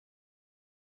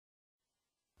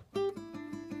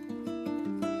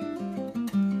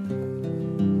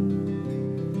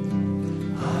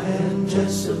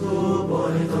just a poor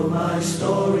boy, though my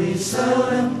story's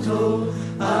seldom told.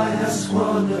 I have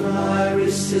squandered my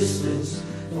resistance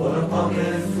for a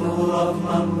pocket full of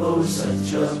mumbo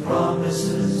such as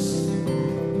promises.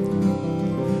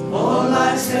 All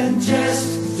lies and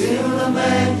jest till the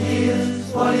man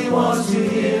hears what he wants to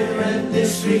hear and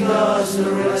disregards the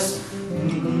rest.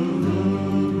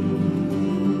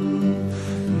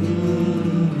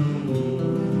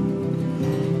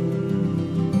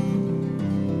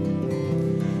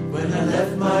 When I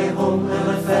left my home and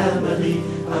my family,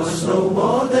 I was no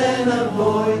more than a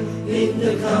boy in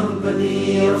the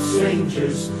company of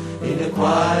strangers, in the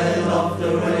quiet of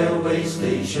the railway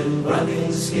station,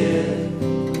 running scared,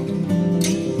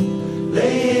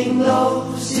 laying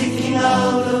low, seeking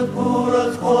out the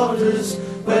poorer quarters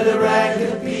where the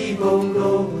ragged people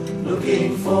go,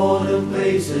 looking for the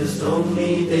places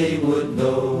only they would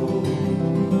know.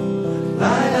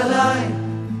 Lie-la-lie,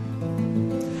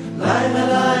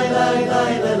 lie-la-lie,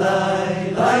 lie-lie,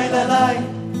 lie-lie, lie-la-lie,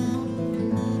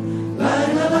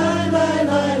 lie-la-lie, lie-lie,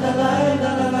 lie-lie,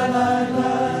 lie-lie,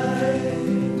 lie-lie.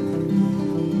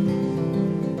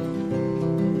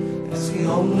 Asking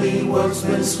only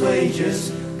workmen's wages,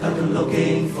 I'm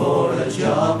looking for a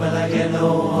job and I get no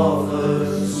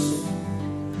offers.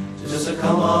 Just a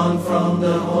come on from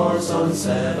the horse on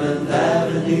 7th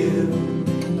Avenue.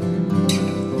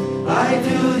 I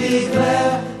do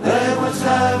declare there were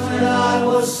times when I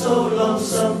was so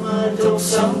lonesome I took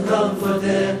some comfort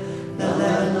there. La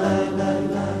la la la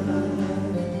la la la.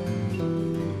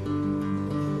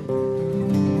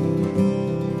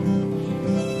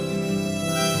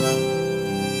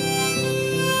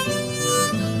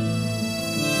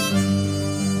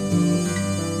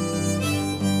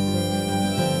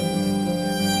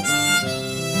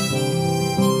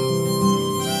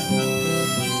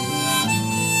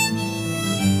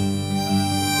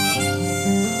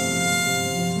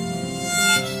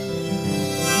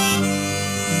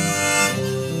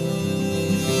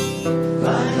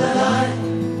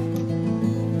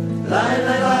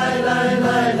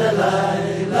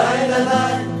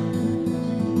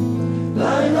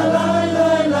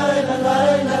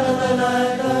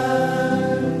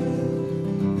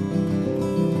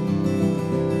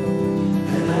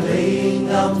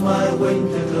 Out my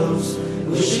winter clothes,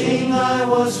 wishing I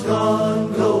was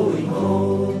gone, going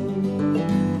home,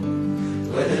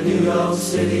 where the New York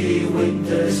City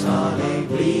winter's hardly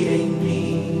bleeding me,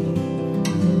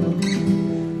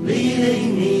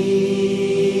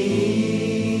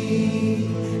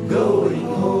 going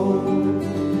home.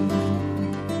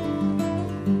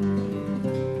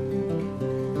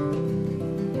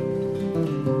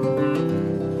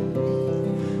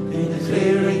 In the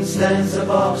clearing stands a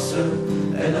boxer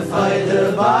and a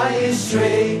fighter by his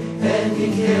tray, and he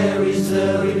carries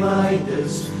the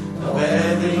reminders of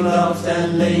everything loved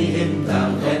and laid him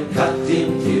down and cut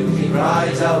him till he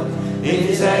cries out in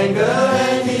his anger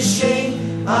and his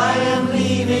shame, I am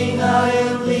leaving,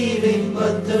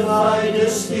 but the fighter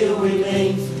still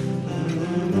remains.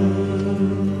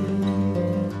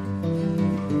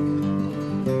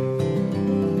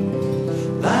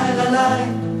 Lie, la, lie.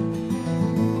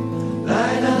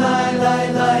 Lie, la, lie, lie,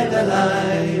 lie, la,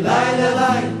 lie, lie, la,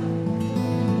 lie.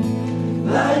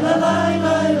 Lie, la, lie,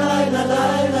 lie, lie, la,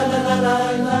 lie, la, la, la,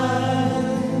 lie, lie.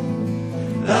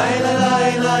 Lie, la,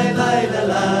 lie, lie, lie, la,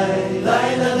 lie,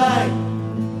 lie, la, lie.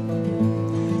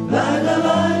 Lie, la,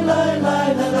 lie, lie,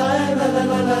 lie, la, lie, la, la,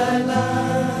 la, lie, lie.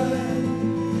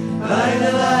 Lie, la,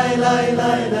 lie, lie,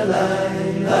 lie, la, lie,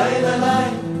 lie, la, lie.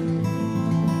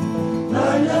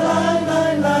 Lie, la, lie,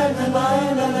 lie, lie, la, lie,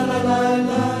 la, la, la, lie,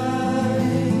 lie.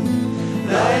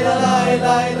 Lie, la, lie,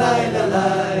 lie, lie, la,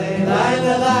 lie, lie,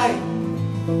 la, lie.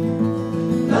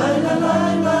 Lie, la,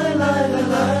 lie, lie, lie, la,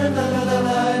 lie, la, la, la,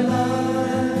 lie, lie.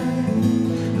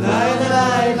 Lie, la,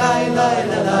 lie, lie, lie,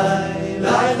 la, lie.